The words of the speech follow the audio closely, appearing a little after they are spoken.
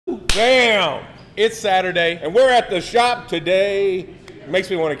Damn! It's Saturday. And we're at the shop today. Makes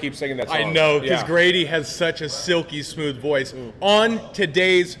me want to keep singing that song. I know, because Grady has such a silky smooth voice. On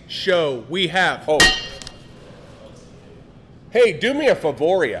today's show, we have... Oh. Hey, do me a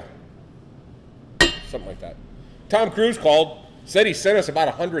favoria. Something like that. Tom Cruise called, said he sent us about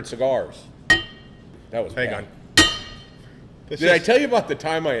 100 cigars. That was Hang bad. on. Did I tell you about the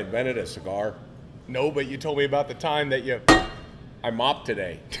time I invented a cigar? No, but you told me about the time that you... I mopped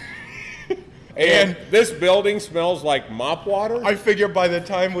today. And this building smells like mop water. I figure by the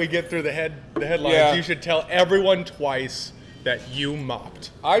time we get through the headlines, you should tell everyone twice that you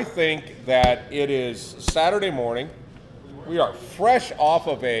mopped. I think that it is Saturday morning. We are fresh off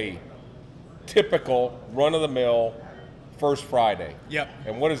of a typical run-of-the-mill First Friday. Yep.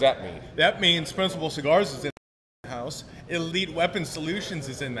 And what does that mean? That means Principal Cigars is in the house. Elite Weapon Solutions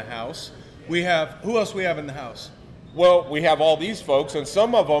is in the house. We have, who else we have in the house? Well, we have all these folks, and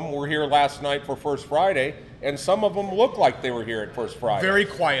some of them were here last night for First Friday, and some of them look like they were here at First Friday. Very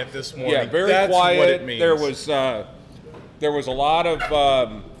quiet this morning. Yeah, very That's quiet. What it means. There was a lot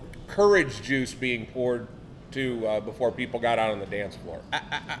of courage juice being poured before people got out on the dance floor.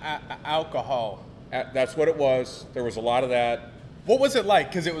 Alcohol. That's what it was. There was a lot of that. What was it like?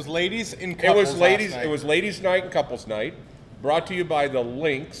 Because it was ladies and couples. It was ladies' night and couples' night. Brought to you by the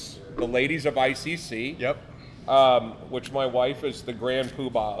Lynx, the ladies of ICC. Yep. Which my wife is the grand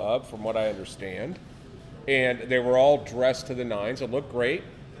poobah of, from what I understand. And they were all dressed to the nines. It looked great.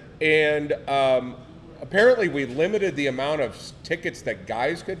 And apparently we limited the amount of tickets that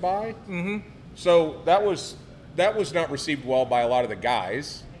guys could buy. Mm-hmm. So that was not received well by a lot of the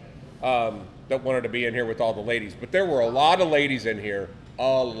guys that wanted to be in here with all the ladies. But there were a lot of ladies in here.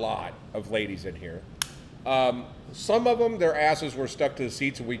 A lot of ladies in here. Some of them, their asses were stuck to the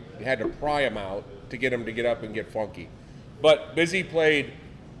seats, and we had to pry them out to get them to get up and get funky. But Busy played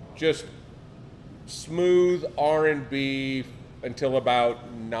just smooth R&B until about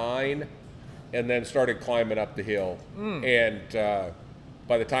 9, and then started climbing up the hill. And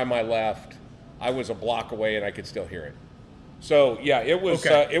by the time I left, I was a block away, and I could still hear it. So yeah, it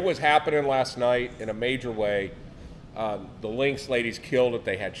was happening last night in a major way. The Lynx ladies killed it.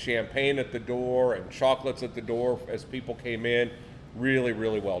 They had champagne at the door and chocolates at the door as people came in. Really,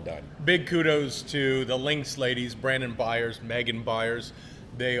 really well done. Big kudos to the Lynx ladies, Brandon Byers, Megan Byers.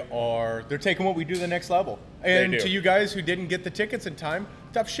 They're taking what we do to the next level. And to you guys who didn't get the tickets in time,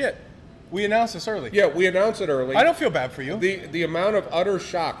 tough shit. We announced this early. Yeah, we announced it early. I don't feel bad for you. The amount of utter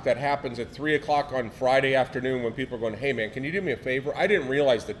shock that happens at 3 o'clock on Friday afternoon when people are going, hey man, can you do me a favor? I didn't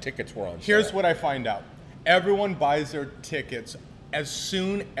realize the tickets were on sale. Here's what I find out. Everyone buys their tickets as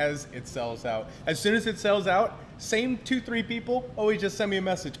soon as it sells out. As soon as it sells out, same 2-3 people always just send me a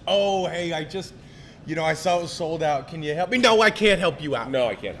message. Oh, hey, I saw it was sold out. Can you help me? No, I can't help you out. No,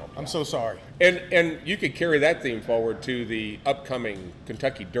 I can't help you I'm so sorry. And you could carry that theme forward to the upcoming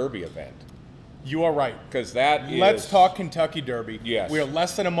Kentucky Derby event. You are right. Because Let's talk Kentucky Derby. Yes. We are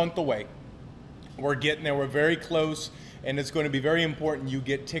less than a month away. We're getting there. We're very close, and it's going to be very important you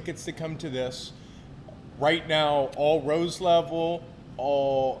get tickets to come to this. Right now, all rose level,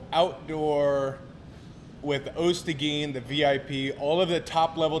 all outdoor with Osteguin, the VIP, all of the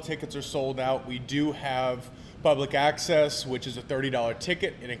top level tickets are sold out. We do have public access, which is a $30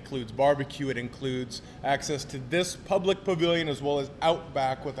 ticket. It includes barbecue. It includes access to this public pavilion as well as out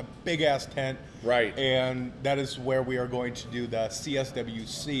back with a big ass tent. Right. And that is where we are going to do the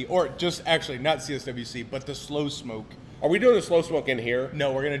CSWC, or just actually not CSWC, but the slow smoke. Are we doing the slow smoke in here?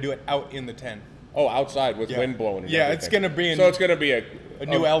 No, we're going to do it out in the tent. Oh, outside with wind blowing. Yeah, everything. It's going to be. So it's going to be a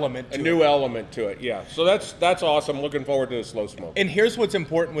new element. New element to it. Yeah. So that's awesome. Looking forward to the slow smoke. And here's what's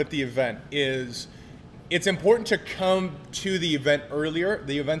important with the event is it's important to come to the event earlier.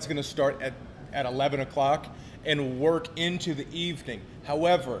 The event's going to start at 11 o'clock and work into the evening.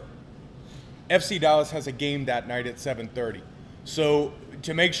 However, FC Dallas has a game that night at 7:30. So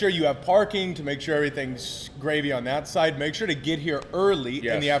to make sure you have parking, to make sure everything's gravy on that side, make sure to get here early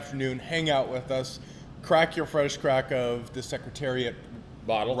in the afternoon, hang out with us, crack your fresh crack of the Secretariat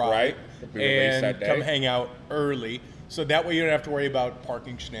bottle, right? And come hang out early. So that way you don't have to worry about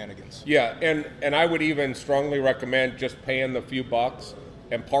parking shenanigans. Yeah, and I would even strongly recommend just paying the few bucks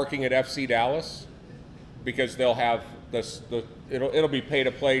and parking at FC Dallas, because they'll have it'll be pay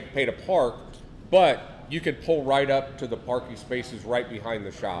to play, pay to park, but you could pull right up to the parking spaces right behind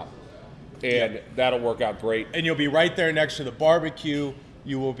the shop, and that'll work out great. And you'll be right there next to the barbecue.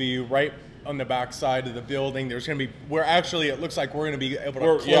 You will be right on the back side of the building. There's going to be, it looks like we're going to be able to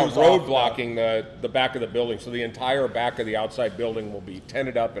We're close road off blocking the back of the building, so the entire back of the outside building will be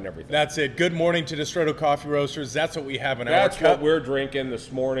tented up and everything. That's it. Good morning to Distretto Coffee Roasters. That's what we have in our cup. That's what we're drinking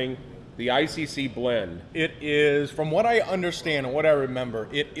this morning, the ICC blend. It is, from what I understand and what I remember,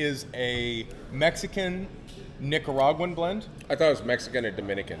 it is a Mexican Nicaraguan blend. I thought it was Mexican and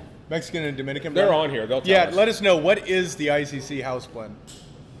Dominican. Mexican and Dominican blend. They're on here. They'll tell us. Let us know, what is the ICC house blend?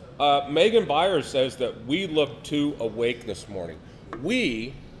 Megan Byers says that we look too awake this morning.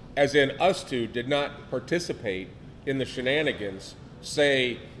 We, as in us two, did not participate in the shenanigans,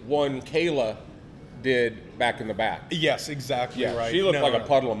 say one Kayla did back in the back. Yes, exactly right. She looked like a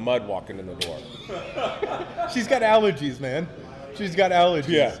puddle of mud walking in the door. She's got allergies, man. She's got allergies.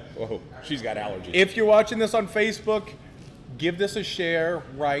 Yeah. Whoa. She's got allergies. If you're watching this on Facebook, give this a share,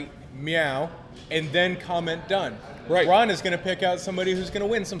 write meow, and then comment done. Right. Ron is going to pick out somebody who's going to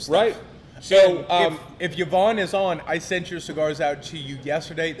win some stuff. Right. So if Yvonne is on, I sent your cigars out to you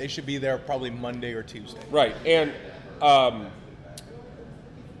yesterday. They should be there probably Monday or Tuesday. Right. And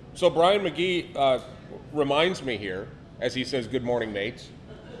so Brian McGee reminds me here, as he says, good morning, mates.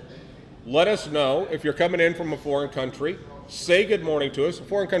 Let us know if you're coming in from a foreign country. Say good morning to us. A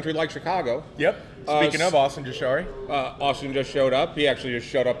foreign country like Chicago. Yep. Speaking of Austin Jashari. Austin just showed up. He actually just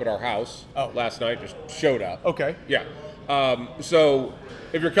showed up at our house last night. Just showed up. Okay. Yeah. So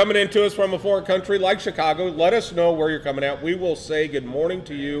if you're coming into us from a foreign country like Chicago, let us know where you're coming out. We will say good morning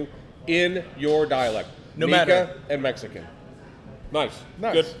to you in your dialect. No Nika matter. and Mexican. Nice.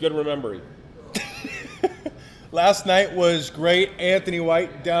 Nice. Good remembering. Last night was great. Anthony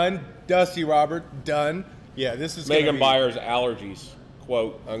White, done. Dusty Robert, done. Yeah, this is Megan Byers' allergies,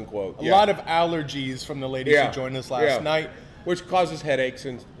 quote, unquote. A lot of allergies from the ladies who joined us last night. Which causes headaches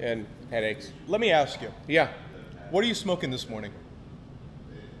and headaches. Let me ask you. Yeah. What are you smoking this morning?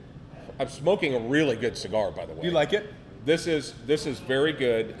 I'm smoking a really good cigar, by the way. Do you like it? This is very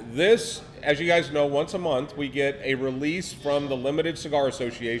good. This, as you guys know, once a month we get a release from the Limited Cigar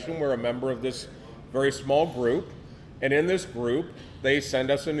Association. We're a member of this very small group. And in this group, they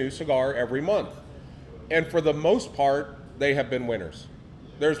send us a new cigar every month. And for the most part, they have been winners.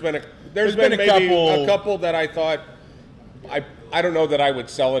 There's been maybe a couple that I thought, I don't know that I would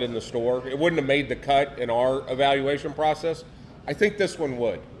sell it in the store. It wouldn't have made the cut in our evaluation process. I think this one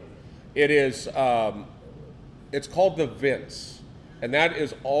would. It is, it's called the Vince. And that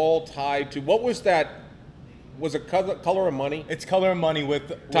is all tied to, what was that? Was it Color of Money? It's Color of Money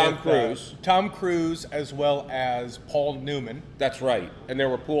with Tom Cruise. Tom Cruise as well as Paul Newman. That's right. And there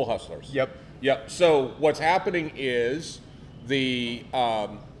were pool hustlers. Yep. So what's happening is there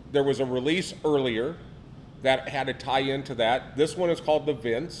was a release earlier that had a tie into that. This one is called the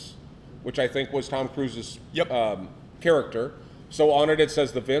Vince, which I think was Tom Cruise's character. So on it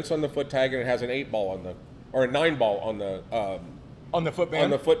says the Vince on the foot tag, and it has an 8-ball or a 9-ball on the footband. On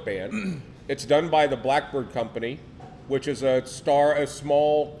the footband. It's done by the Blackbird Company, which is a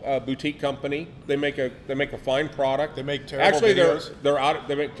small boutique company. They make a fine product. They make terrible videos.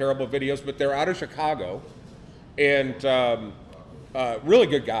 They make terrible videos, but they're out of Chicago, and really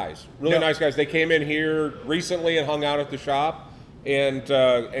good guys, really nice guys. They came in here recently and hung out at the shop, and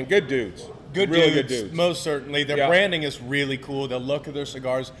good dudes. Good dudes. Most certainly. Their branding is really cool. The look of their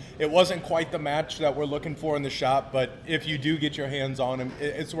cigars. It wasn't quite the match that we're looking for in the shop, but if you do get your hands on them,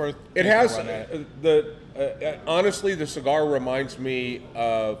 it's worth. It has honestly, the cigar reminds me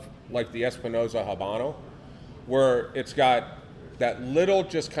of like the Espinosa Habano, where it's got that little,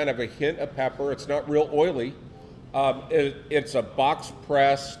 just kind of a hint of pepper. It's not real oily. It's a box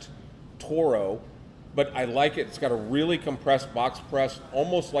pressed Toro. But I like it. It's got a really compressed box press,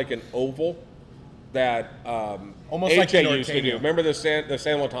 almost like an oval that almost AJ like the used to do. Remember the San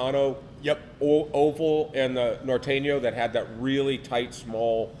Lotano oval and the Norteño that had that really tight,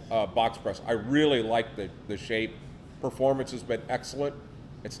 small box press. I really like the shape. Performance has been excellent.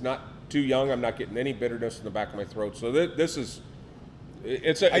 It's not too young. I'm not getting any bitterness in the back of my throat. So this is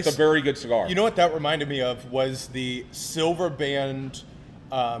it's a very good cigar. You know what that reminded me of was the Silver Band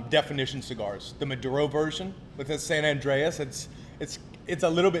definition cigars, the Maduro version with the San Andreas. It's a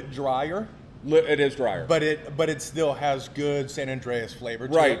little bit drier. It is drier, but it still has good San Andreas flavor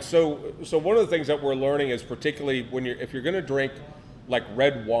to it. Right. So one of the things that we're learning is, particularly if you're going to drink like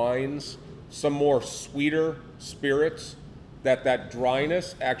red wines, some more sweeter spirits, that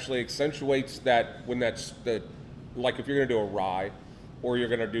dryness actually accentuates that when like if you're going to do a rye or you're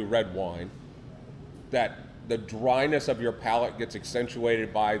going to do red wine, that the dryness of your palate gets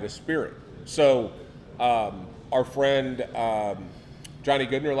accentuated by the spirit. So our friend Johnny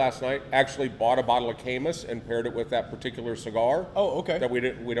Goodner last night actually bought a bottle of Camus and paired it with that particular cigar. Oh, okay. That we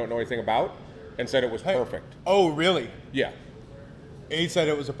don't know anything about, and said it was perfect. Oh, really? Yeah. He said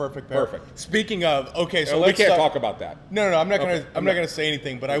it was a perfect pair. Perfect. Speaking of, okay, so we can't talk about that. No, I'm not gonna say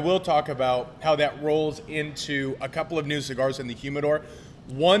anything, but I will talk about how that rolls into a couple of new cigars in the humidor.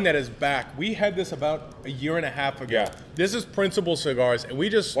 One that is back. We had this about a year and a half ago. Yeah. This is Principal Cigars, and we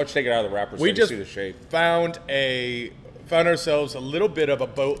just Let's take it out of the wrapper so we you just see the shape. found ourselves a little bit of a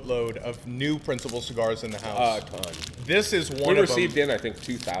boatload of new Principal cigars in the house. A ton. This is one We of them. received in, I think,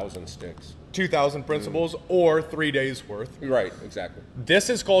 2,000 sticks. 2,000 Principals or 3 days worth. Right, exactly. This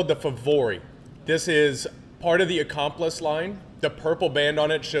is called the Favori. This is part of the Accomplice line. The purple band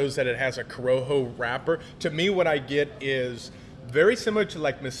on it shows that it has a Corojo wrapper. To me, what I get is very similar to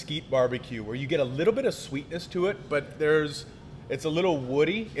like mesquite barbecue, where you get a little bit of sweetness to it, but it's a little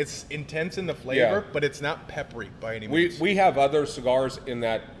woody. It's intense in the flavor, but it's not peppery by any means. We have other cigars in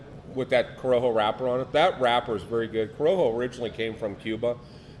that with that Corojo wrapper on it. That wrapper is very good. Corojo originally came from Cuba,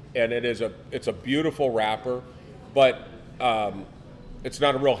 and it's a beautiful wrapper, but it's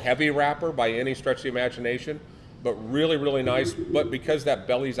not a real heavy wrapper by any stretch of the imagination, but really, really nice. But because that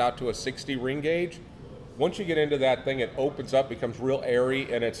belly's out to a 60 ring gauge, once you get into that thing, it opens up, becomes real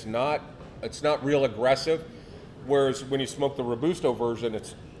airy, and it's not real aggressive. Whereas when you smoke the Robusto version,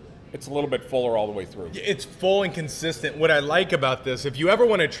 it's a little bit fuller all the way through. It's full and consistent. What I like about this, if you ever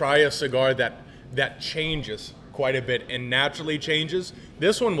want to try a cigar that changes quite a bit and naturally changes,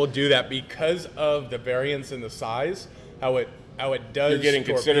 this one will do that because of the variance in the size, how it does. You're getting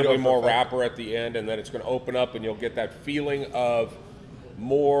considerably more perfect. wrapper at the end, and then it's going to open up, and you'll get that feeling of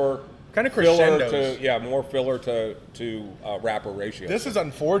more kind of filler crescendos. more filler to wrapper ratio. This is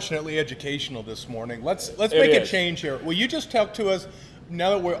unfortunately educational this morning. Let's make a change here. Will you just talk to us now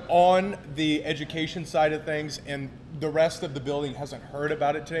that we're on the education side of things and the rest of the building hasn't heard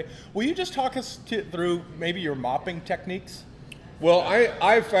about it today? Will you just talk us through maybe your mopping techniques? Well,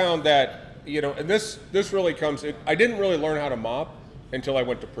 I found that, and this really comes. I didn't really learn how to mop until I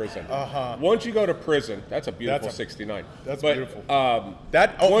went to prison. Once you go to prison, that's a beautiful 69. That's beautiful. Hang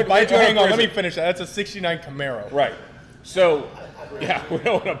on, let me finish that. That's a 69 Camaro. Right. So, yeah, we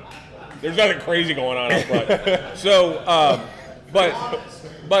don't want to. There's nothing crazy going on up front. So,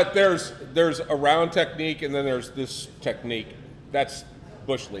 but there's a round technique, and then there's this technique. That's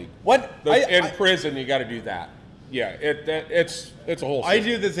bush league. What? In prison, you got to do that. Yeah, it's a whole system. I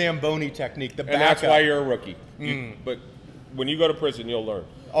do the Zamboni technique, the backup. And that's why you're a rookie. But when you go to prison, you'll learn.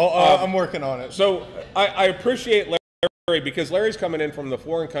 I'm working on it. So I appreciate Larry because Larry's coming in from the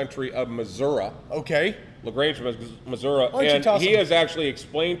foreign country of Missouri. Okay. LaGrange, Missouri. And he has actually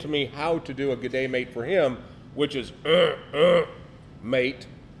explained to me how to do a good day mate for him, which is mate.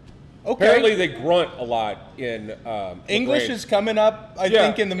 Okay. Apparently they grunt a lot in English is coming up, I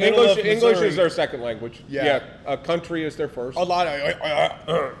think, in the middle of Missouri. English is their second language. Yeah. Country is their first. A lot of...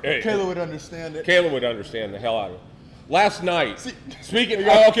 Kayla would understand it. Kayla would understand the hell out of it. Last night, so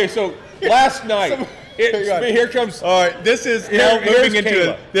last night, here comes... All right, this is now moving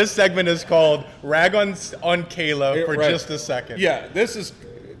into... This segment is called Rag on Kayla for just a second. Yeah, this is...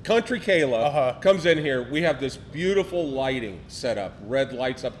 Country Kayla comes in here. We have this beautiful lighting set up. Red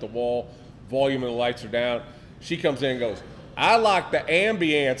lights up the wall. Volume of the lights are down. She comes in and goes, I like the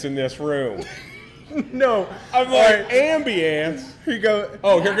ambience in this room. No. I'm like, ambience? Here you go.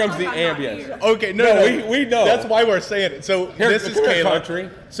 Oh, here comes the ambience. Okay, no. We know. That's why we're saying it. So this is Kayla. Country.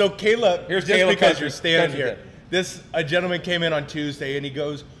 So Kayla, here's just Kayla because country. You're standing here. A gentleman came in on Tuesday and he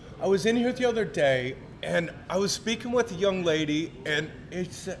goes, I was in here the other day and I was speaking with a young lady, and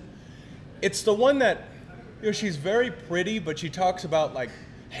it's the one that, she's very pretty, but she talks about like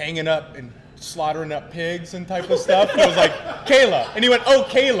hanging up and slaughtering up pigs and type of stuff. And I was like, Kayla, and he went, oh,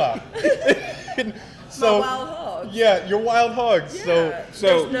 Kayla. So, my wild hogs. Yeah, your wild hogs. Yeah,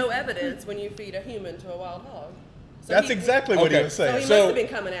 so there's no evidence when you feed a human to a wild hog. So that's exactly what he was saying. So he must have been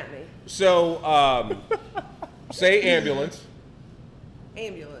coming at me. So, say ambulance.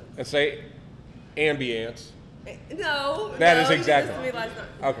 Ambulance. And say ambience. No. That is exactly.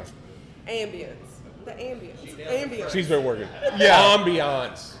 Okay. Ambience. The ambience. Ambience. She's been working. Yeah.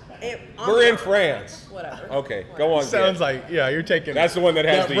 Ambiance. We're in France. Whatever. Okay, go on. Sounds like, you're taking. That's the one that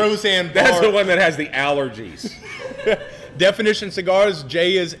has Roseanne. That's the one that has the allergies. Definition Cigars.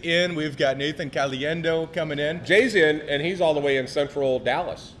 Jay is in. We've got Nathan Caliendo coming in. Jay's in, and he's all the way in central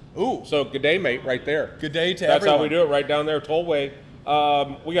Dallas. Ooh. So good day, mate, right there. Good day to That's everyone. how we do it, right down there, Tollway.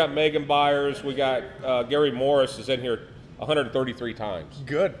 We got Megan Byers. We got Gary Morris is in here 133 times.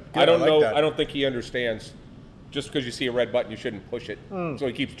 Good. I don't know. I don't think he understands. Just because you see a red button, you shouldn't push it. So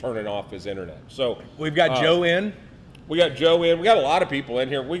he keeps turning off his internet. So we've got Joe in. We got Joe in. We got a lot of people in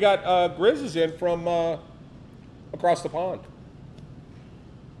here. We got Grizz is in from across the pond.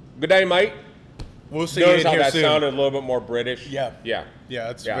 Good day, mate. We'll see you Notice in how here that soon. sounded a little bit more British. Yeah. Yeah. Yeah,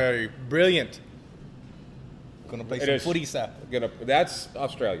 it's Yeah. very brilliant. Gonna play It some is. footy stuff. That's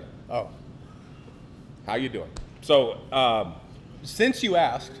Australia. Oh. How you doing? So, Since you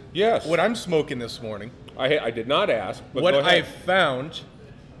asked, yes. what I'm smoking this morning, I did not ask, but what go I ahead. found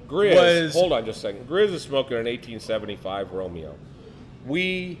Grizz, was- hold on just a second. Grizz is smoking an 1875 Romeo.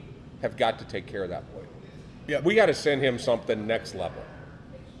 We have got to take care of that boy. Yep. We got to send him something next level.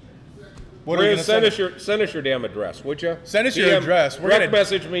 what are you Grizz, gonna send us your damn address, would you? Send us your address. We're Direct gonna-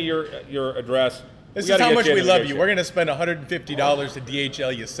 message me your address. This We is gotta how get much you we love you. information. We're gonna spend $150 to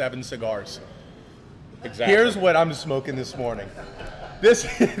DHL you 7 cigars. Exactly. Here's what I'm smoking this morning. This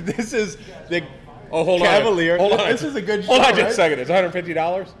is the hold Cavalier. on. Hold on. This is a good show, Hold on just right? a second. It's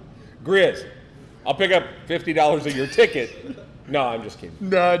 $150. Grizz, I'll pick up $50 of your ticket. No, I'm just kidding.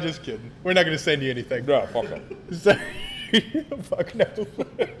 No, just kidding. We're not gonna send you anything. No, fuck no. Sorry. Fuck no.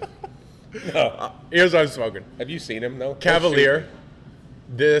 No. Here's what I'm smoking. Have you seen him though? Cavalier.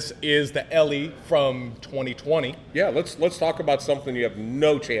 This is the Ellie from 2020. Yeah, let's talk about something you have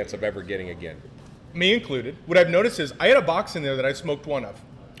no chance of ever getting again. Me included. What I've noticed is I had a box in there that I smoked one of.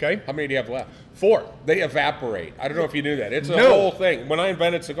 Okay? How many do you have left? 4. They evaporate. I don't know if you knew that. It's a No. whole thing. When I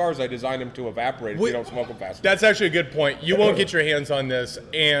invented cigars, I designed them to evaporate if you don't smoke them fast enough. That's actually a good point. You won't get your hands on this,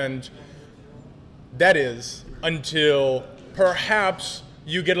 and that is until perhaps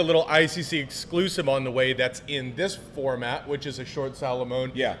you get a little ICC exclusive on the way that's in this format, which is a short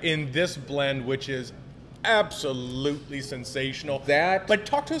Salomon. Yeah. In this blend, which is absolutely sensational. But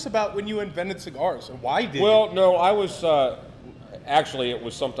talk to us about when you invented cigars. Why did you? Well, no, I was actually it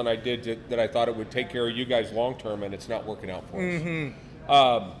was something I did that I thought it would take care of you guys long term, and it's not working out for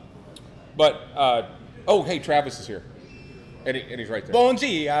us. Oh, hey, Travis is here, and he's right there. Bon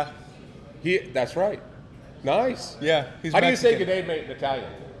dia. That's right. Nice. Yeah. He's How do you say Mexican. good day, mate, in Italian?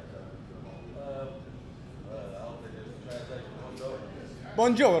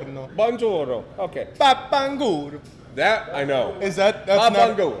 Buongiorno. Buongiorno. Okay. Papangur. That I know. Is that's not?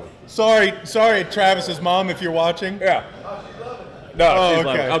 Papangur. Sorry, Travis's mom, if you're watching. Yeah. No, Oh, she's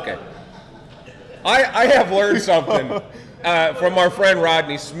okay. lovely. Okay. I have learned something from our friend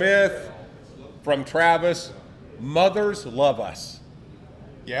Rodney Smith, from Travis. Mothers love us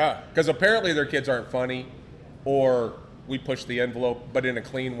Yeah. because apparently their kids aren't funny, or we push the envelope, but in a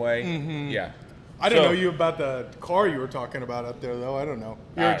clean way. Yeah. I don't So- know you about the car you were talking about up there, though. I don't know.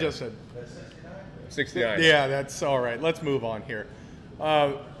 You All were right. just a 69. yeah. That's all right. Let's move on here.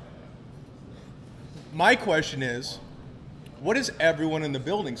 My question is, what is everyone in the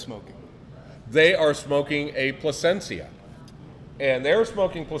building smoking? They are smoking a Plasencia, and they're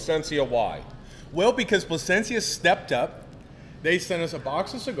smoking Plasencia. Why? Well, because Plasencia stepped up. They sent us a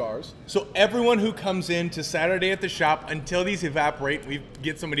box of cigars. So everyone who comes in to Saturday at the shop, until these evaporate, we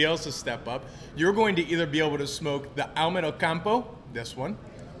get somebody else to step up, you're going to either be able to smoke the Almedo Campo, this one,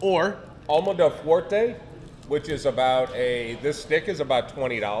 or Alma del Fuerte, which is about this stick is about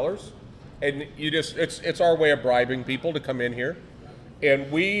 $20, and it's our way of bribing people to come in here,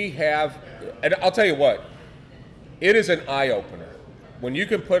 and and I'll tell you what, it is an eye opener when you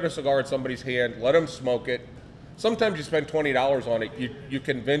can put a cigar in somebody's hand, let them smoke it. Sometimes you spend $20 on it, you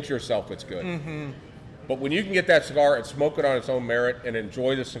convince yourself it's good, but when you can get that cigar and smoke it on its own merit and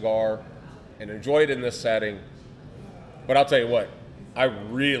enjoy the cigar, and enjoy it in this setting. But I'll tell you what,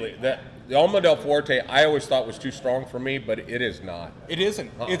 the Alma del Fuerte I always thought was too strong for me, but it is not. it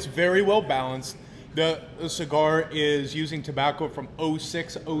isn't. It's very well balanced. The cigar is using tobacco from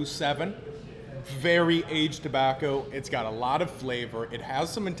 06, 07. Very aged tobacco. It's got a lot of flavor. It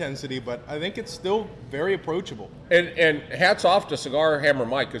has some intensity, but I think it's still very approachable. And hats off to Cigar Hammer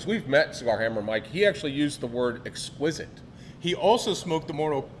Mike, because we've met Cigar Hammer Mike. He actually used the word exquisite. He also smoked the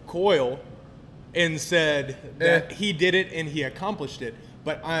Mortal Coil and said that he did it and he accomplished it.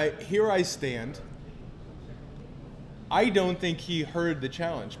 But here I stand. I don't think he heard the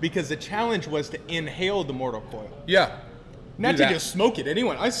challenge, because the challenge was to inhale the Mortal Coil. Yeah. Not Do to that. just smoke it.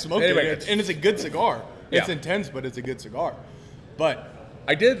 I smoked Anyway, it, and it's a good cigar. It's Yeah. intense, but it's a good cigar. But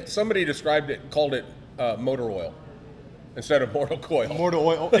Somebody called it motor oil instead of Mortal Coil. Mortal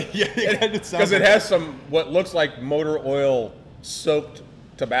Oil, yeah, it sounds Because it like has what looks like motor oil soaked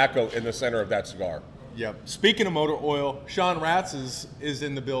tobacco in the center of that cigar. Yep. Speaking of motor oil, Sean Ratz is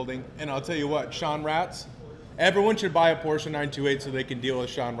in the building, and I'll tell you what, Sean Ratz, everyone should buy a Porsche 928 so they can deal with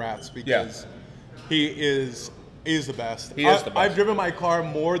Sean Ratz, because he is the best. He is the best. I've driven my car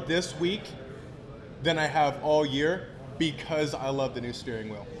more this week than I have all year, because I love the new steering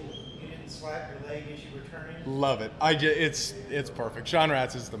wheel. slap your leg as you were turning. Love it. It's perfect. Sean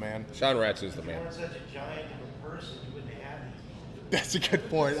Ratz is the man. Sean Ratz is the If you man. weren't such a giant of a person, you wouldn't have these. That's a good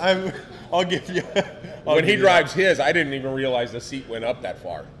point. I'll give you. When he drives his, I didn't even realize the seat went up that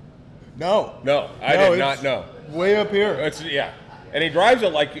far. No, I did not it's know. Way up here. It's and he drives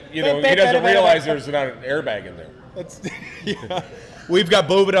it like he doesn't realize there's not an airbag in there. That's yeah. We've got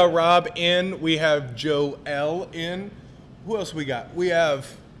Bovida Rob in. We have Joe L in. Who else we got? We have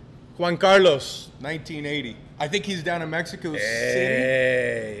Juan Carlos, 1980. I think he's down in Mexico City.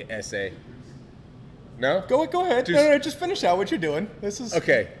 Hey, SA. No? Go ahead. No, just finish out what you're doing. This is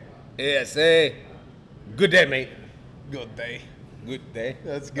Okay. SA. Good day, mate. good day. Good day.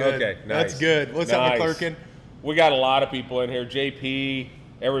 That's good. Okay, nice. That's good. What's up, McClurkin? We got a lot of people in here. JP,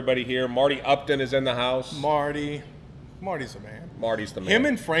 everybody here. Marty Upton is in the house. Marty's a man. Marty's the man. Him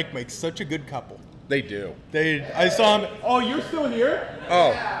and Frank make such a good couple. They do. I saw him. Oh, you're still here?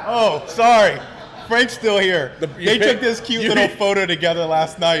 Oh. Oh, sorry. Frank's still here. They took this cute little you- photo together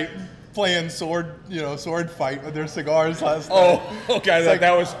last night, playing sword fight with their cigars last night. Oh, okay. I thought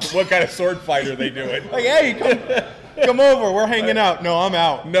that was what kind of sword fight are they doing? Like, hey, come over. We're hanging out. No, I'm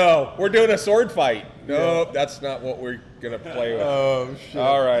out. No, we're doing a sword fight. No, that's not what we're gonna play with. Oh shit.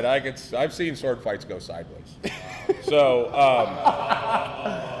 All right, I've seen sword fights go sideways. So,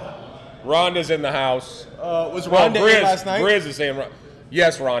 Rhonda's in the house. Was Rhonda in last night? Grizz is saying,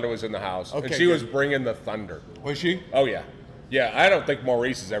 yes, Rhonda was in the house, and Okay, she was good. bringing the thunder. Was she? Oh yeah, yeah. I don't think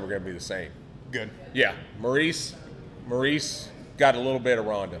Maurice is ever gonna be the same. Good. Yeah, Maurice got a little bit of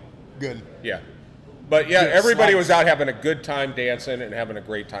Rhonda. Good. Yeah. But yeah, Good everybody slice. was out having a good time dancing and having a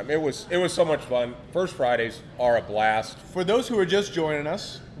great time. It was so much fun. First Fridays are a blast. For those who are just joining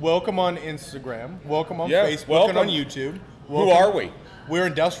us, welcome on Instagram, welcome on Yeah, Facebook, welcome. and on YouTube. Who Welcome. are we? We're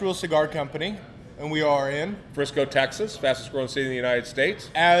Industrial Cigar Company, and we are in, Frisco, Texas, fastest growing city in the United States.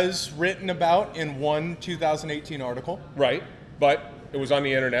 as written about in one 2018 article. Right. But it was on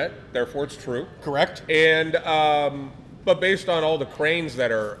the internet, therefore it's true. Correct? And but based on all the cranes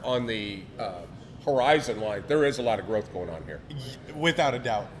that are on the horizon line, there is a lot of growth going on here. Without a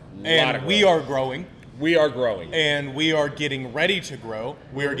doubt. Lot And of we growth. are growing, We are growing. and we are getting ready to grow.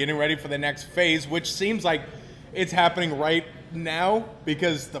 We are getting ready for the next phase, which seems like it's happening right now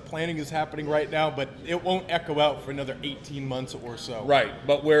because the planning is happening right now, but it won't echo out for another 18 months or so. Right,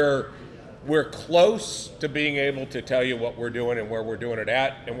 but we're close to being able to tell you what we're doing and where we're doing it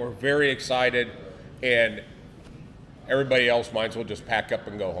at, and we're very excited, and everybody else might as well just pack up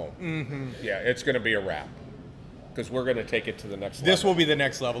and go home. Mm-hmm. Yeah, it's going to be a wrap because we're going to take it to the next level. This will be the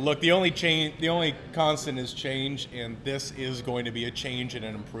next level. Look, the only constant is change, and this is going to be a change and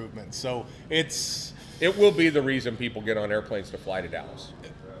an improvement. So It will be the reason people get on airplanes to fly to Dallas.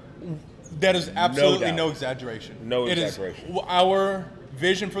 that is absolutely doubt. no exaggeration. No It is- exaggeration. Our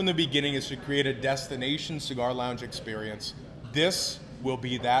vision from the beginning is to create a destination cigar lounge experience. This will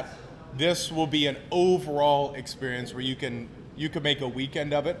be that. This will be an overall experience where you can make a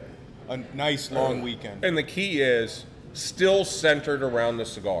weekend of it, a nice long weekend. And the key is still centered around the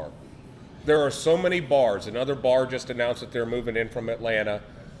cigar. There are so many bars. Another bar just announced that they're moving in from Atlanta,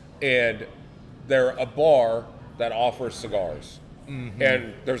 and they're a bar that offers cigars. Mm-hmm.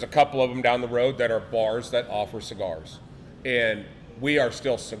 And there's a couple of them down the road that are bars that offer cigars. And we are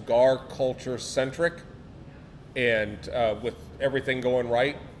still cigar culture centric, and with everything going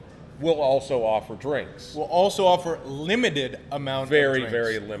right, we'll also offer drinks. We'll also offer limited amount Very, of drinks.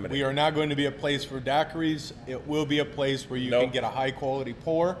 very limited. We are not going to be a place for daiquiris. It will be a place where you Nope. can get a high quality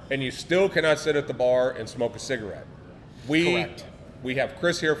pour. And you still cannot sit at the bar and smoke a cigarette. Correct. We have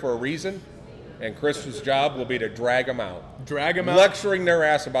Chris here for a reason, and Chris's job will be to drag them out. Drag them out. Lecturing their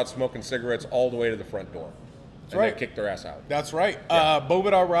ass about smoking cigarettes all the way to the front door. And right. then kick their ass out. That's right.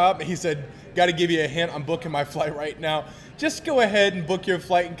 Bobadar Rob, he said, got to give you a hint. I'm booking my flight right now. Just go ahead and book your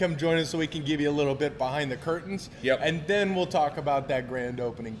flight and come join us so we can give you a little bit behind the curtains. Yep. And then we'll talk about that grand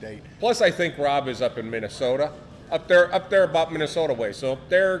opening date. Plus, I think Rob is up in Minnesota, up there about Minnesota way. So up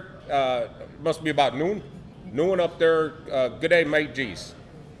there, must be about noon up there. Good day, mate. Geez.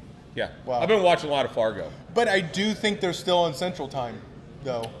 Yeah. Wow. I've been watching a lot of Fargo. But I do think they're still on Central Time,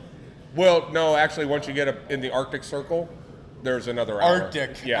 though. Well, no, actually, once you get up in the Arctic Circle, there's another hour.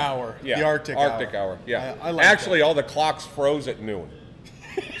 Arctic Yeah. hour. Yeah. The Arctic hour. Yeah. I like actually, that. all the clocks froze at noon.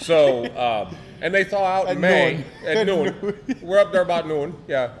 So, and they thaw out At in May noon. at At noon. noon. We're up there about noon.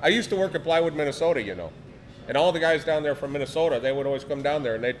 Yeah. I used to work at Plywood, Minnesota, And all the guys down there from Minnesota, they would always come down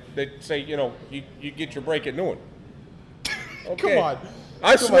there and they'd say, you get your break at noon. Okay. Come on.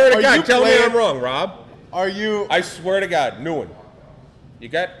 I Come swear on. to Are God, you tell me playing- I'm wrong, Rob. Are you? I swear to God, noon. You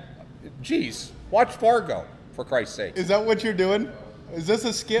got, geez, watch Fargo, for Christ's sake. Is that what you're doing? Is this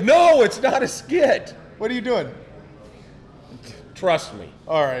a skit? No, it's not a skit. What are you doing? Trust me.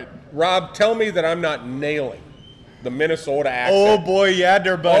 All right. Rob, tell me that I'm not nailing the Minnesota Oh accent. boy, yeah,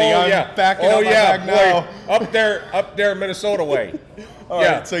 there, buddy. Oh, I'm yeah. backing Oh, up my yeah, bag boy. now. Up there, Minnesota way. All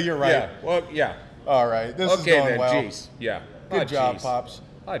Yeah. right, so you're right. Yeah. Well, yeah. All right, this is Okay going then. well. Jeez. Yeah. Good Ah, job, jeez. Pops.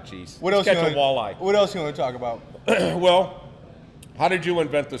 Ah, jeez. What Let's else? catch a walleye. What else you want to talk about? Well, how did you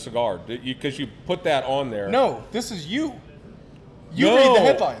invent the cigar? Because you put that on there. No, this is you. You No. read the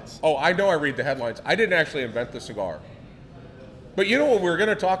headlines. Oh, I know I read the headlines. I didn't actually invent the cigar. But you know what we're going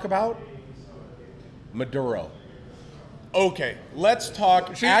to talk about? Maduro. Okay, let's talk.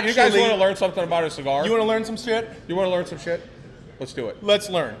 You guys want to learn something about a cigar? You want to learn some shit? You want to learn some shit? Let's do it. Let's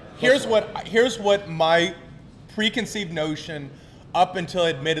learn. Here's what my preconceived notion, up until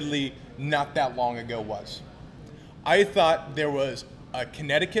admittedly not that long ago, was. I thought there was a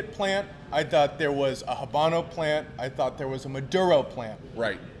Connecticut plant. I thought there was a Habano plant. I thought there was a Maduro plant.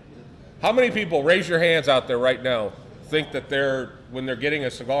 Right. How many people, raise your hands out there right now, think that when they're getting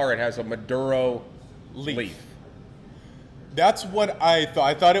a cigar, it has a Maduro leaf? That's what I thought.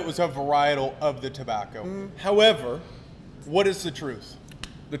 I thought it was a varietal of the tobacco. However, what is the truth?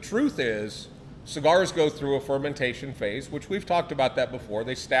 The truth is, cigars go through a fermentation phase, which we've talked about that before.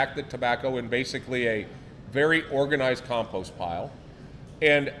 They stack the tobacco in basically a very organized compost pile,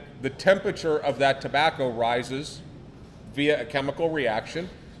 and the temperature of that tobacco rises via a chemical reaction,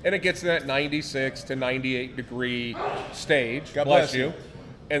 and it gets in that 96 to 98 degree stage. God bless you.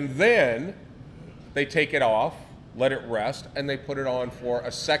 And then they take it off, let it rest, and they put it on for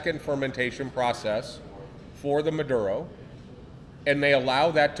a second fermentation process for the Maduro, and they allow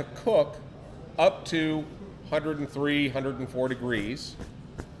that to cook up to 103, 104 degrees,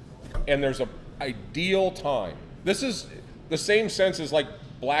 and there's a ideal time. This is the same sense as like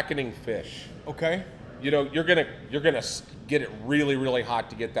blackening fish. Okay. You know, you're gonna get it really, really hot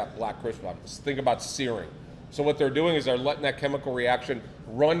to get that black crisp on. Think about searing. So what they're doing is they're letting that chemical reaction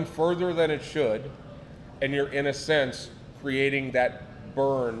run further than it should, and you're in a sense creating that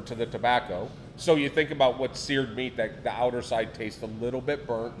burn to the tobacco. So you think about what seared meat, that the outer side tastes a little bit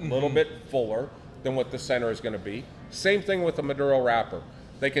burnt, a little bit fuller than what the center is going to be. Same thing with the Maduro wrapper.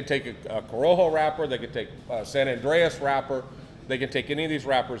 They could take a Corojo wrapper, they could take a San Andreas wrapper, they can take any of these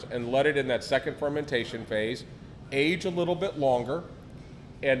wrappers and let it in that second fermentation phase, age a little bit longer,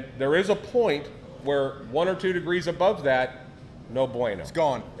 and there is a point where 1 or 2 degrees above that, no bueno. It's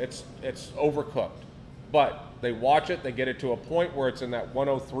gone. It's overcooked. But they watch it, they get it to a point where it's in that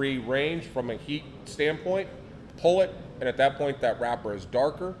 103 range from a heat standpoint, pull it, and at that point that wrapper is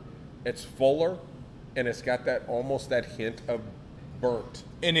darker, it's fuller, and it's got that almost that hint of burnt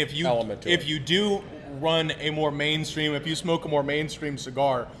And if you element to it. you do run a more mainstream, if you smoke a more mainstream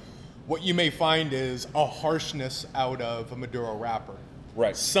cigar, what you may find is a harshness out of a Maduro wrapper.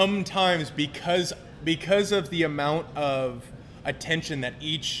 Right. Sometimes because of the amount of attention that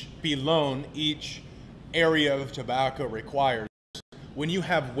each area of tobacco requires, when you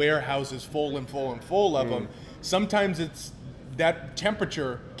have warehouses full and full and full of them, sometimes it's that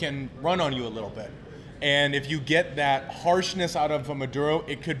temperature can run on you a little bit. And if you get that harshness out of a Maduro,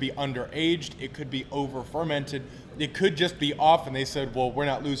 it could be underaged, it could be over fermented, it could just be off, and they said, well, we're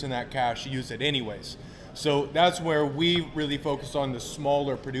not losing that cash, use it anyways. So that's where we really focus on the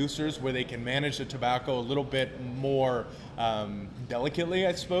smaller producers, where they can manage the tobacco a little bit more delicately,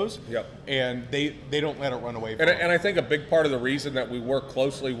 I suppose. Yep. And they don't let it run away from And I think a big part of the reason that we work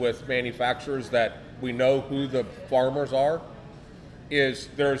closely with manufacturers that we know who the farmers are is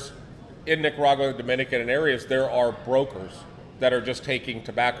in Nicaragua, Dominican, and areas, there are brokers that are just taking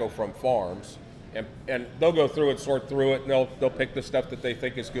tobacco from farms, and they'll go through and sort through it, and they'll pick the stuff that they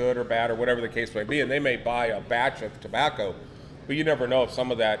think is good or bad or whatever the case may be, and they may buy a batch of tobacco, but you never know if some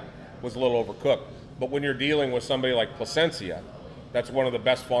of that was a little overcooked. But when you're dealing with somebody like Plasencia, that's one of the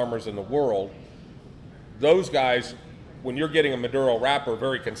best farmers in the world, those guys, when you're getting a Maduro wrapper,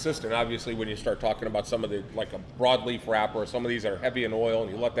 very consistent. Obviously, when you start talking about some of the, like a broadleaf wrapper, or some of these that are heavy in oil,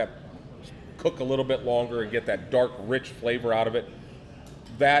 and you let that cook a little bit longer and get that dark, rich flavor out of it,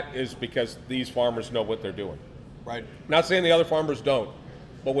 that is because these farmers know what they're doing. Right. Not saying the other farmers don't,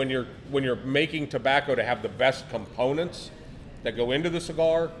 but when you're making tobacco to have the best components that go into the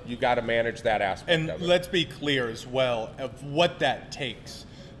cigar, you got to manage that aspect And of it. let's be clear as well of what that takes,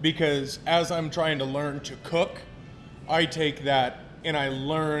 because as I'm trying to learn to cook, I take that and I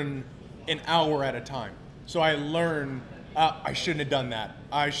learn an hour at a time. So I learn, I shouldn't have done that.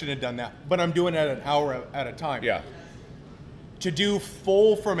 I shouldn't have done that. But I'm doing it an hour at a time. Yeah. To do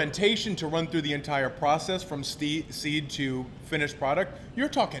full fermentation, to run through the entire process from seed to finished product, you're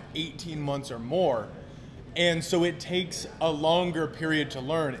talking 18 months or more. And so it takes a longer period to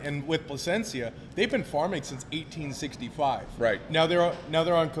learn. And with Plasencia, they've been farming since 1865. Right. Now they're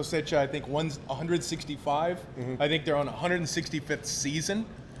on cosecha. I think one's 165. I think they're on 165th season.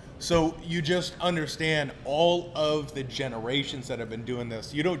 So you just understand all of the generations that have been doing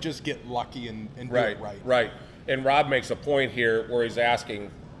this. You don't just get lucky and do it right. Right. And Rob makes a point here where he's asking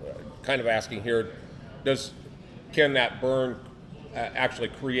here, can that burn actually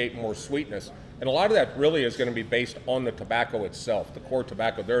create more sweetness? And a lot of that really is going to be based on the tobacco itself, the core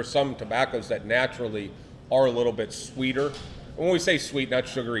tobacco. There are some tobaccos that naturally are a little bit sweeter. When we say sweet, not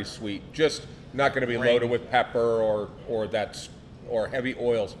sugary sweet, just not going to be loaded with pepper or heavy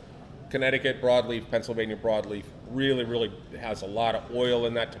oils. Connecticut broadleaf, Pennsylvania broadleaf really, really has a lot of oil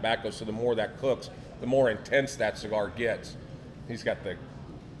in that tobacco. So the more that cooks, the more intense that cigar gets. He's got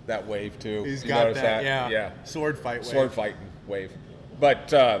that wave too. He's You got notice that, yeah. Sword fighting wave. But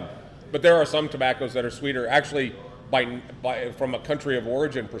there are some tobaccos that are sweeter. Actually, from a country of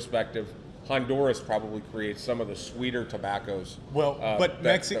origin perspective, Honduras probably creates some of the sweeter tobaccos. Well, but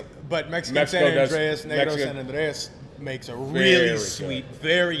Mexican Mexico San Andreas, Negro Mexican- San Andreas makes a Very really good. sweet,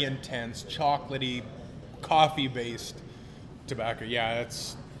 very intense, chocolatey, coffee-based tobacco. Yeah,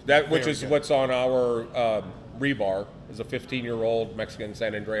 Which very is good. what's on our rebar, is a 15-year-old Mexican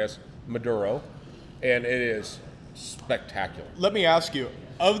San Andreas Maduro, and it is spectacular. Let me ask you,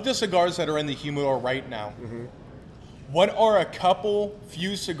 of the cigars that are in the humidor right now, what are a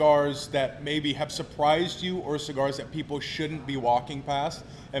few cigars that maybe have surprised you, or cigars that people shouldn't be walking past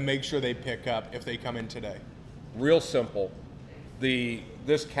and make sure they pick up if they come in today? Real simple.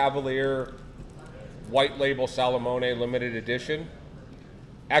 This Cavalier white label Salamone limited edition,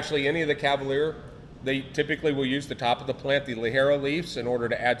 actually any of the Cavalier, they typically will use the top of the plant, the Ligero leaves, in order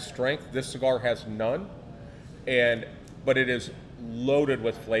to add strength. This cigar has none, but it is loaded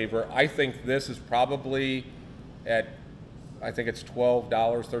with flavor. I think this is probably I think it's $12,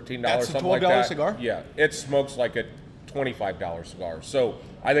 $13, That's a something like $12 that. cigar? Yeah, it smokes like a $25 cigar. So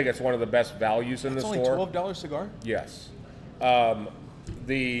I think it's one of the best values in It's the only store. $12 cigar? Yes. I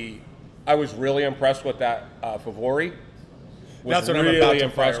was really impressed with that Favori. That's what I'm really about to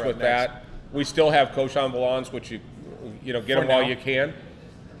impressed fire with up next. that. We still have Cochin Blancs, which you get For them while now. you can.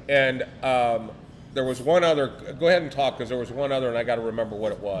 And there was one other. Go ahead and talk, because there was one other, and I got to remember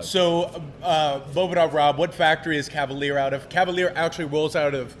what it was. So, Bobadov Rob, what factory is Cavalier out of? Cavalier actually rolls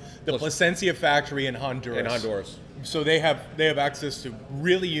out of the Plasencia factory in Honduras. In Honduras. So they have access to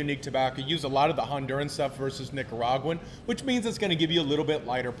really unique tobacco. Use a lot of the Honduran stuff versus Nicaraguan, which means it's going to give you a little bit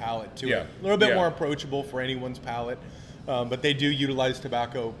lighter palate to Yeah. it, a little bit Yeah. more approachable for anyone's palate. But they do utilize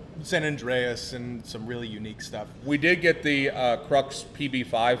tobacco, San Andreas, and some really unique stuff. We did get the Crux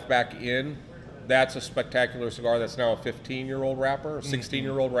PB5 back in. That's a spectacular cigar. That's now a 15-year-old wrapper, a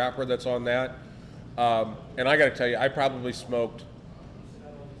 16-year-old wrapper that's on that. And I got to tell you, I probably smoked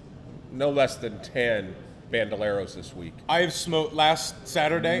no less than 10 Bandoleros this week. I've smoked last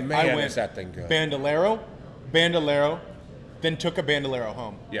Saturday. Man, I went is that thing good. Bandolero, then took a Bandolero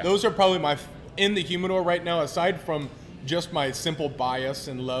home. Yeah. Those are probably in the humidor right now, aside from just my simple bias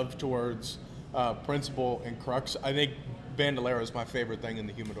and love towards Principal and Crux. I think Bandolero is my favorite thing in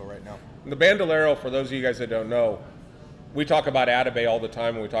the humidor right now. The Bandolero, for those of you guys that don't know, we talk about Atabey all the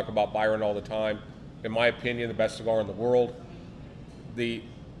time, and we talk about Byron all the time. In my opinion, the best cigar in the world. The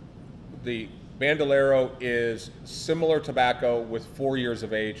Bandolero is similar tobacco with 4 years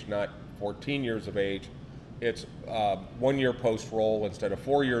of age, not 14 years of age. It's 1 year post-roll instead of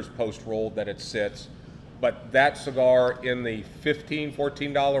 4 years post-roll that it sits. But that cigar in the $15,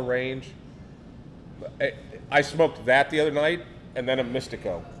 $14 range, I smoked that the other night, and then a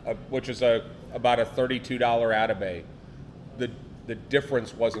Mystico, which is about a $32 Atabey. The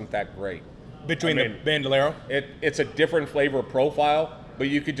difference wasn't that great. Between the Bandolero? It's a different flavor profile, but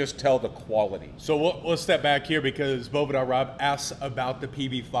you could just tell the quality. So we'll step back here because Bobadar Rob asks about the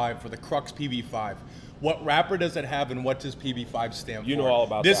PB5 for the Crux PB5. What wrapper does it have, and what does PB5 stand for? You know all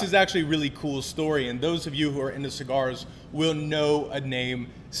about this that. Is actually a really cool story, and those of you who are into cigars will know a name,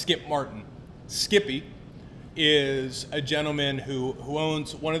 Skip Martin. Skippy is a gentleman who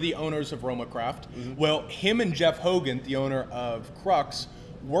owns one of the owners of Roma Craft. Well, him and Jeff Hogan, the owner of Crux,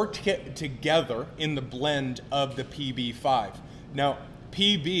 worked together in the blend of the PB5. Now,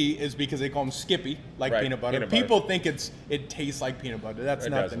 PB is because they call him Skippy, like Right, peanut butter. peanut butter. People think it tastes like peanut butter. That's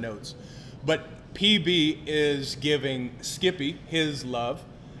It not doesn't. the notes. But PB is giving Skippy his love,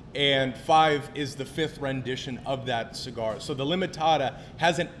 and 5 is the 5th rendition of that cigar. So the Limitada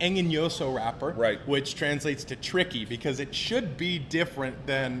has an engañoso wrapper, Right. which translates to tricky, because it should be different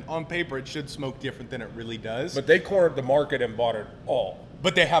than, on paper, it should smoke different than it really does. But they cornered the market and bought it all.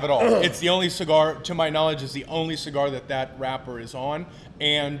 But they have it all. It's the only cigar, to my knowledge, is the only cigar that wrapper is on.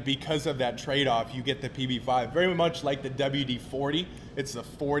 And because of that trade-off, you get the PB5. Very much like the WD-40. It's the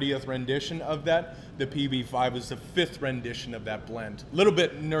 40th rendition of that. The PB5 is the 5th rendition of that blend. A little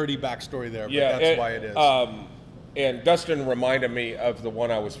bit nerdy backstory there, but that's why it is. And Dustin reminded me of the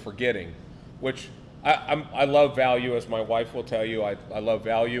one I was forgetting, which I love value, as my wife will tell you. I love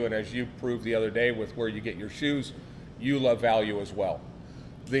value, and as you proved the other day with where you get your shoes, you love value as well.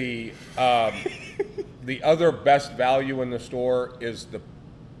 The other best value in the store is the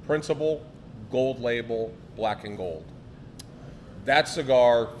Principal Gold Label Black and Gold. That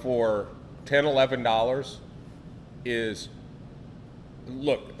cigar for $10, $11 is,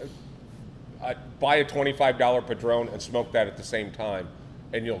 look, buy a $25 Padron and smoke that at the same time,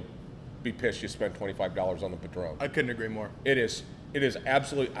 and you'll be pissed you spent $25 on the Padron. I couldn't agree more. It is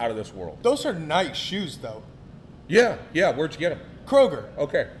absolutely out of this world. Those are nice shoes, though. Yeah. Where'd you get them? Kroger.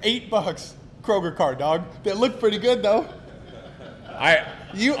 Okay. $8. Kroger card, dog. They look pretty good, though.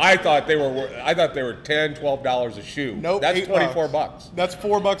 I thought they were $10, $12 a shoe. Nope. That's $24. That's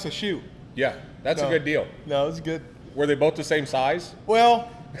 $4 a shoe. Yeah, that's a good deal. No, it's good. Were they both the same size? Well,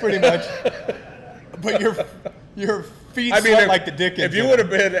 pretty much. But your feet sweat like the Dickens. If you would have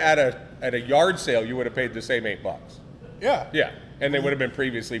been at a yard sale, you would have paid the same $8. Yeah. Yeah, and they would have been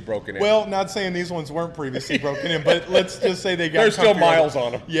previously broken in. Well, not saying these ones weren't previously broken in, but let's just say they got. There's still miles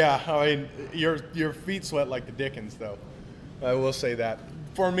on them. Yeah, I mean, your feet sweat like the Dickens, though. I will say that.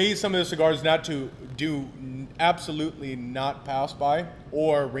 For me, some of the cigars not to do absolutely not pass by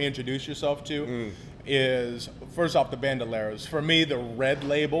or reintroduce yourself to is, first off, the Bandoleros. For me, the red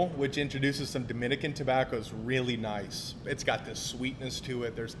label, which introduces some Dominican tobacco, is really nice. It's got this sweetness to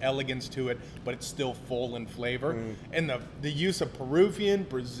it. There's elegance to it, but it's still full in flavor. And the use of Peruvian,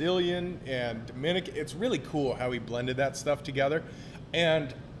 Brazilian, and Dominican, it's really cool how he blended that stuff together.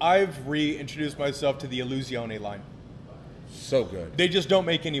 And I've reintroduced myself to the Illusione line. So good. They just don't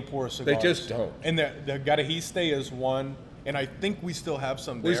make any poor cigars. They just don't. And the Garajiste is one, and I think we still have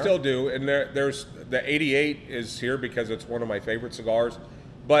some there. We still do, and there's the 88 is here because it's one of my favorite cigars,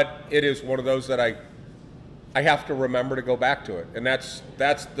 but it is one of those that I have to remember to go back to it, and that's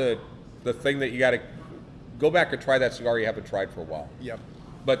the thing that you got to go back and try that cigar you haven't tried for a while. Yep.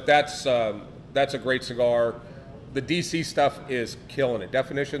 But that's a great cigar. The DC stuff is killing it.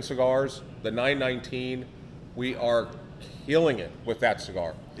 Definition cigars, the 919, we are killing it with that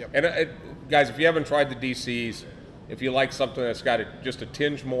cigar. Yep. And guys, if you haven't tried the DCs, if you like something that's got just a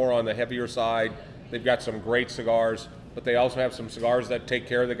tinge more on the heavier side, they've got some great cigars, but they also have some cigars that take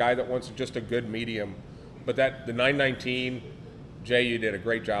care of the guy that wants just a good medium. But the 919, Jay, you did a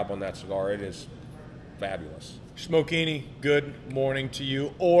great job on that cigar. It is fabulous. Smokini, good morning to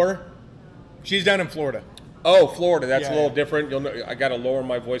you. Or she's down in Florida. Oh, Florida, that's Yeah, a little yeah. different. You'll know, I got to lower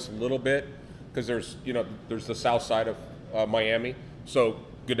my voice a little bit because there's the south side of Miami. So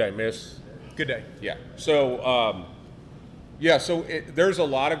good day, miss. Good day. Yeah. So there's a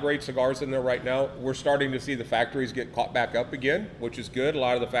lot of great cigars in there right now. We're starting to see the factories get caught back up again, which is good. A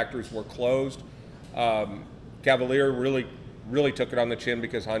lot of the factories were closed. Cavalier really took it on the chin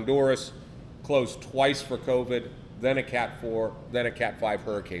because Honduras closed twice for COVID, then a Cat 4, then a Cat 5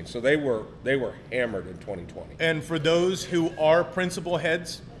 hurricane. So they were hammered in 2020. And for those who are principal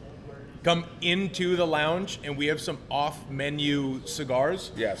heads, come into the lounge, and we have some off-menu cigars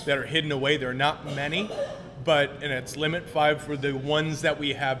that are hidden away. There are not many, and it's limit 5 for the ones that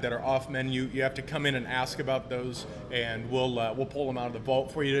we have that are off-menu. You have to come in and ask about those, and we'll pull them out of the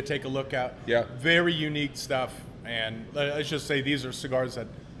vault for you to take a look at. Yeah. Very unique stuff, and let's just say these are cigars that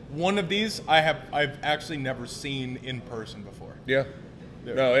one of these I've actually never seen in person before. Yeah.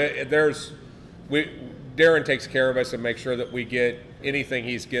 No, Darren takes care of us and makes sure that we get anything.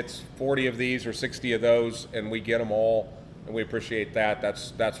 He gets 40 of these or 60 of those, and we get them all, and we appreciate that.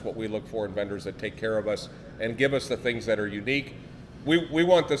 That's what we look for in vendors that take care of us and give us the things that are unique. We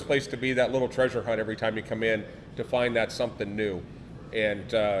want this place to be that little treasure hunt every time you come in to find that something new, and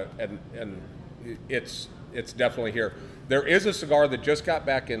it's definitely here. There is a cigar that just got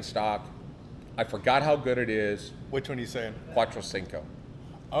back in stock. I forgot how good it is. Which one are you saying? Cuatro Cinco.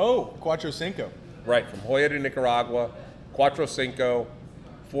 Oh, Cuatro Cinco. Right, from Hoya de Nicaragua, Cuatro Cinco,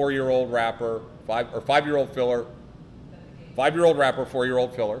 4-year-old wrapper, 5-year-old filler, 5-year-old wrapper,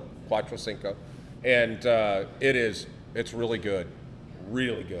 4-year-old filler, Cuatro Cinco, and it's really good,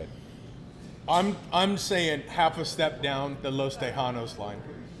 really good. I'm saying half a step down the Los Tejanos line.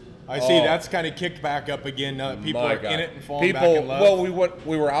 I see that's kind of kicked back up again now that people are in it and falling back in love. Well,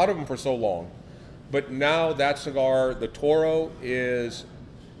 we were out of them for so long, but now that cigar, the Toro, is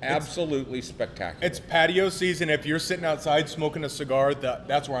Absolutely spectacular. It's patio season. If you're sitting outside smoking a cigar,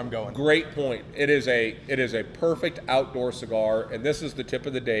 that's where I'm going. Great point. It is a perfect outdoor cigar, and this is the tip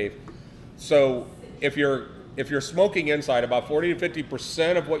of the day. So if you're smoking inside, about 40 to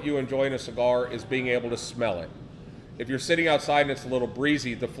 50% of what you enjoy in a cigar is being able to smell it. If you're sitting outside and it's a little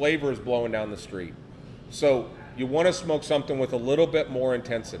breezy, the flavor is blowing down the street. So you want to smoke something with a little bit more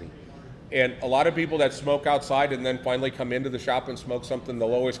intensity. And a lot of people that smoke outside and then finally come into the shop and smoke something,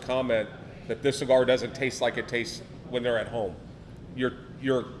 they'll always comment that this cigar doesn't taste like it tastes when they're at home. You're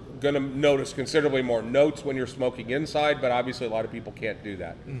going to notice considerably more notes when you're smoking inside, but obviously a lot of people can't do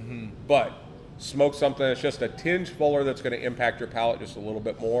that. Mm-hmm. But smoke something that's just a tinge fuller that's going to impact your palate just a little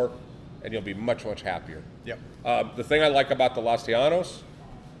bit more, and you'll be much, much happier. Yep. The thing I like about the Los Llanos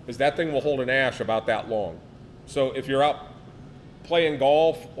is that thing will hold an ash about that long. So if you're out playing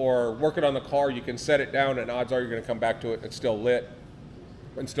golf or working on the car, you can set it down, and odds are you're going to come back to it and it's still lit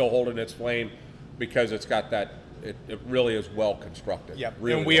and still holding its flame because it's got that. It really is well constructed. Yep.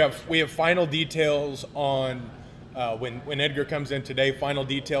 Really and we have final details on when Edgar comes in today. Final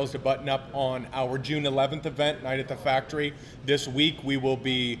details to button up on our June 11th event, Night at the Factory. This week we will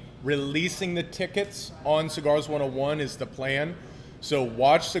be releasing the tickets on Cigars 101 is the plan. So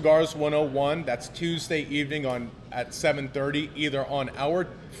watch Cigars 101. That's Tuesday evening at 7:30, either on our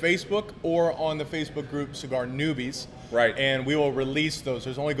Facebook or on the Facebook group Cigar Newbies. Right. And we will release those.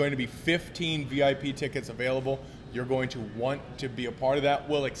 There's only going to be 15 VIP tickets available. You're going to want to be a part of that.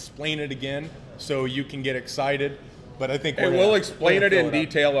 We'll explain it again so you can get excited. But I think we'll explain it in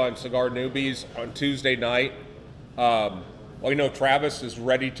detail on Cigar Newbies on Tuesday night. Well, you know, Travis is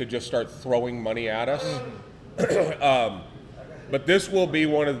ready to just start throwing money at us. But this will be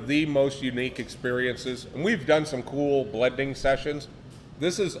one of the most unique experiences. And we've done some cool blending sessions.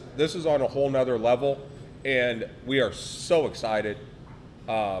 This is on a whole nother level, and we are so excited.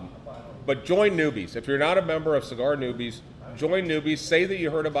 But join Newbies. If you're not a member of Cigar Newbies, join Newbies. Say that you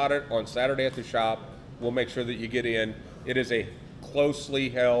heard about it on Saturday at the shop. We'll make sure that you get in. It is a closely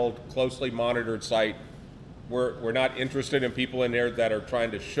held, closely monitored site. We're not interested in people in there that are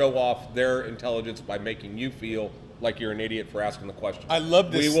trying to show off their intelligence by making you feel like you're an idiot for asking the question. I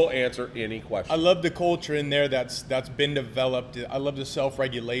love this. We will answer any question. I love the culture in there that's been developed. I love the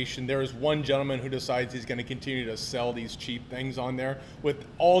self-regulation. There is one gentleman who decides he's going to continue to sell these cheap things on there with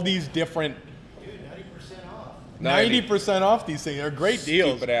all these different. Dude, 90% off. 90% off these things. They're great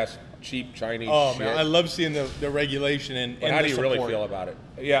deals. Stupid ass cheap Chinese Oh shit. man, I love seeing the regulation and But how the do you really support. feel about it?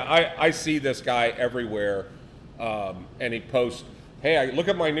 Yeah, I see this guy everywhere, and he posts, "Hey, look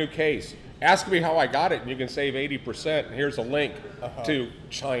at my new case. Ask me how I got it, and you can save 80%. And here's a link to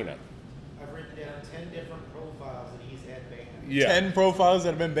China." I've written down 10 different profiles that he's had banned. Yeah. 10 profiles that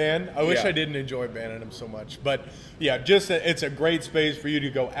have been banned. I wish Yeah. I didn't enjoy banning them so much. But yeah, it's a great space for you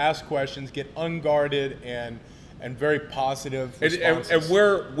to go ask questions, get unguarded and very positive responses. And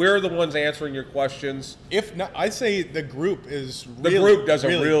we're the ones answering your questions. If not, I say the group is The really, group does a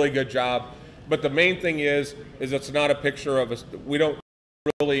really good job, but the main thing is it's not a picture of us. We don't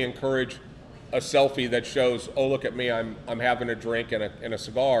really encourage a selfie that shows, oh, look at me, I'm having a drink and a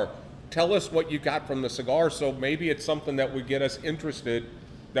cigar. Tell us what you got from the cigar, so maybe it's something that would get us interested,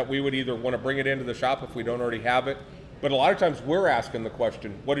 that we would either want to bring it into the shop if we don't already have it. But a lot of times we're asking the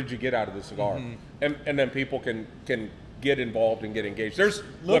question, what did you get out of the cigar? And then people can get involved and get engaged. There's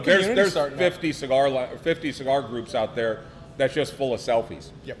 50 cigar groups out there that's just full of selfies.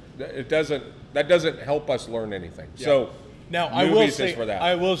 Yep. That doesn't help us learn anything. Yep. So Now Newbies is for that.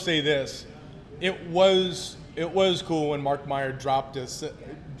 I will say this: it was cool when Mark Meyer dropped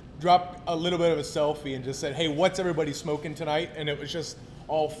a little bit of a selfie and just said, "Hey, what's everybody smoking tonight?" And it was just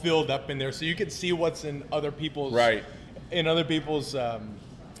all filled up in there, so you could see what's in other people's kind of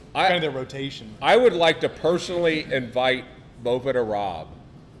their rotation. I would like to personally invite Bovita Rob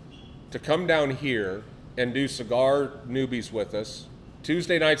to come down here and do Cigar Newbies with us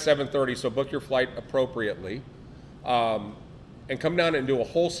Tuesday night, 7:30. So book your flight appropriately, and come down and do a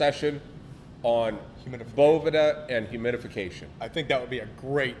whole session on Bovita and humidification. I think that would be a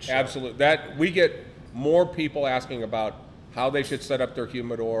great show. Absolutely. That we get more people asking about how they should set up their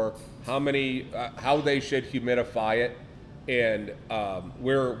humidor, how they should humidify it, and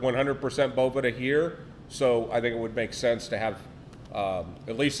we're 100% Bovita here, so I think it would make sense to have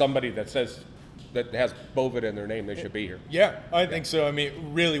at least somebody that has Bovita in their name. They should be here. Yeah, I think so. I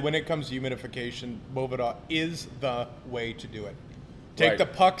mean, really, when it comes to humidification, Bovita is the way to do it. Take the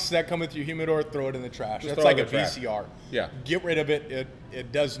pucks that come with your humidor, throw it in the trash. Just That's throw like it a in the trash. VCR. Yeah. Get rid of it.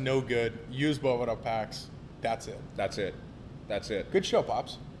 It does no good. Use Bovita packs. That's it. That's it. Good show,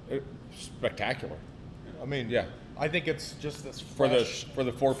 Pops. Spectacular. I mean, Yeah. I think it's just this for fresh,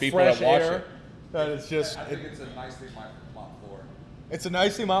 the 4 people fresh that watch air. it. That it's just. I think it's a nicely mopped floor. It's a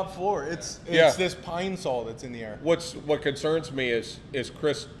nicely mopped floor. It's Yeah. this pine sol that's in the air. What concerns me is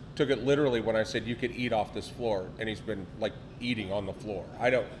Chris took it literally when I said you could eat off this floor, and he's been like eating on the floor.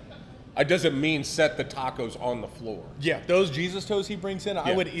 It doesn't mean set the tacos on the floor. Yeah, those Jesus toes he brings in, I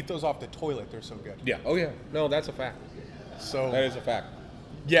Yeah. would eat those off the toilet. They're so good. Yeah. Oh yeah. No, that's a fact. So That is a fact.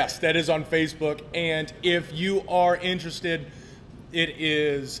 yes, that is on Facebook. And if you are interested,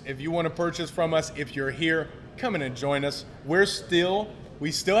 if you want to purchase from us, if you're here, come in and join us. We still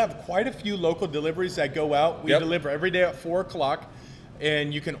have quite a few local deliveries that go out. We Yep. deliver every day at 4 o'clock,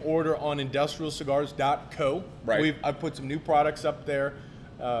 and you can order on industrialcigars.co. Right. I've put some new products up there.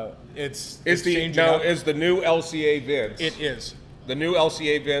 It's Is changing up. the new LCA Vince? It is. The new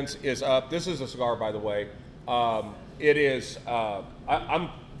LCA Vince is up. This is a cigar, by the way. It is.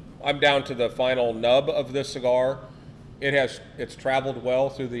 I'm down to the final nub of this cigar. It's traveled well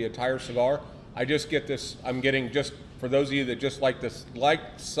through the entire cigar. I just get this. I'm getting, just for those of you that just like this,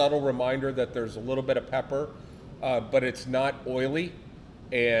 subtle reminder that there's a little bit of pepper, but it's not oily,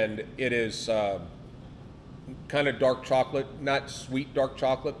 and it is kind of dark chocolate, not sweet dark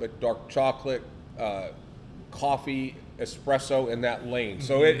chocolate, but dark chocolate, coffee, espresso in that lane.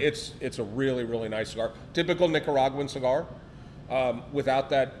 So it's a really, really nice cigar. Typical Nicaraguan cigar, without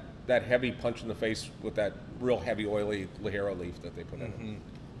that heavy punch in the face with that real heavy oily Ligero leaf that they put in it.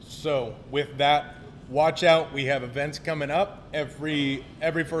 So with that, watch out. We have events coming up. Every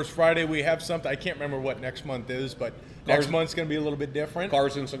first Friday we have something. I can't remember what next month is, but next month's going to be a little bit different.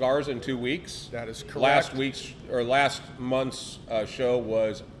 Cars and Cigars in 2 weeks. That is correct. Last month's show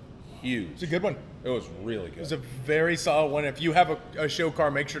was huge. It's a good one. It was really It was good. a very solid one. If you have a show car,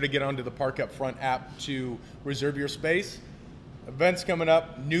 make sure to get onto the Park Up Front app to reserve your space. Events coming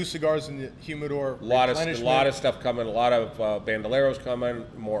up, new cigars in the humidor. A lot replenishment. of stuff coming. A lot of bandoleros coming.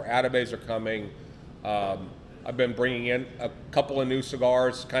 More Atabes are coming. I've been bringing in a couple of new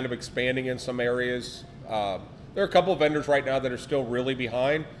cigars, kind of expanding in some areas. There are a couple of vendors right now that are still really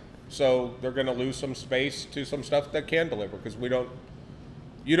behind, so they're going to lose some space to some stuff that can deliver, because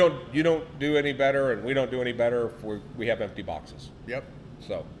you don't do any better, and we don't do any better if we have empty boxes. Yep.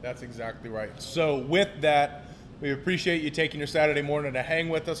 So That's exactly right. So with that, we appreciate you taking your Saturday morning to hang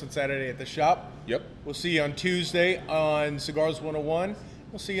with us on Saturday at the shop. yep, We'll see you on Tuesday on Cigars 101.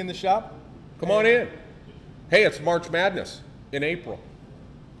 We'll see you in the shop. come on in. Hey, it's March Madness in April.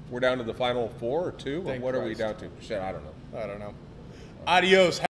 We're down to the final 4 or 2, or Thank what are we Christ. down to? Shit, I don't know. I don't know. Adios.